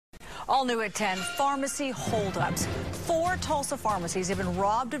All new at 10, pharmacy holdups. 4 Tulsa pharmacies have been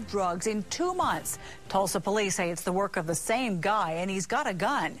robbed of drugs in 2 months. Tulsa police say it's the work of the same guy, and he's got a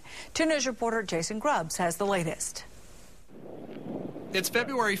gun. 2 News reporter Jason Grubbs has the latest. It's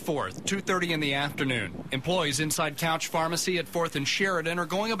February 4th, 2:30 in the afternoon. Employees inside Couch Pharmacy at 4th and Sheridan are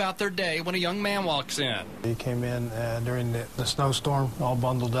going about their day when a young man walks in. He came in during the snowstorm, all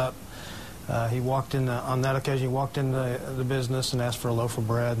bundled up. He walked in, on that occasion, he walked into the business and asked for a loaf of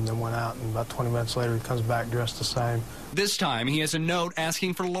bread and then went out, and about 20 minutes later he comes back dressed the same. This time he has a note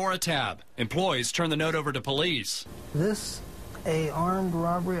asking for Loratab. Employees turn the note over to police. This a armed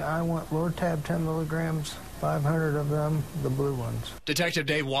robbery. I want Loratab 10 milligrams, 500 of them, the blue ones. Detective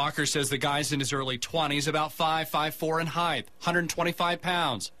Dave Walker says the guy's in his early 20s, about 5'4" in height, 125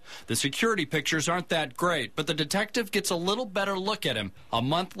 pounds. The security pictures aren't that great, but the detective gets a little better look at him a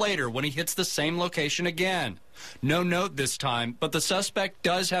month later when he hits the same location again. No note this time, but the suspect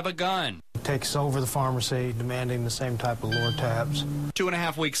does have a gun. He takes over the pharmacy, demanding the same type of Loratabs.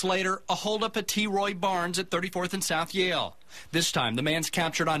 2.5 weeks later, a holdup at T. Roy Barnes at 34th and South Yale. This time, the man's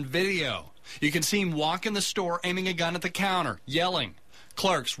captured on video. You can see him walk in the store aiming a gun at the counter, yelling.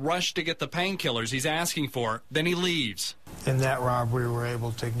 Clerks rush to get the painkillers he's asking for, then he leaves. In that robbery, we were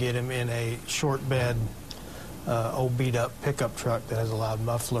able to get him in a short bed, old beat-up pickup truck that has a loud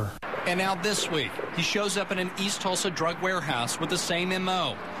muffler. And now this week, he shows up in an East Tulsa drug warehouse with the same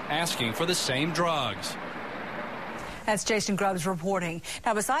M.O., asking for the same drugs. That's Jason Grubbs reporting.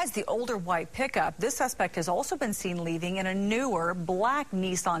 Now, besides the older white pickup, this suspect has also been seen leaving in a newer black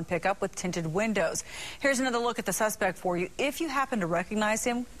Nissan pickup with tinted windows. Here's another look at the suspect for you. If you happen to recognize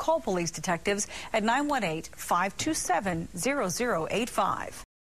him, call police detectives at 918-527-0085.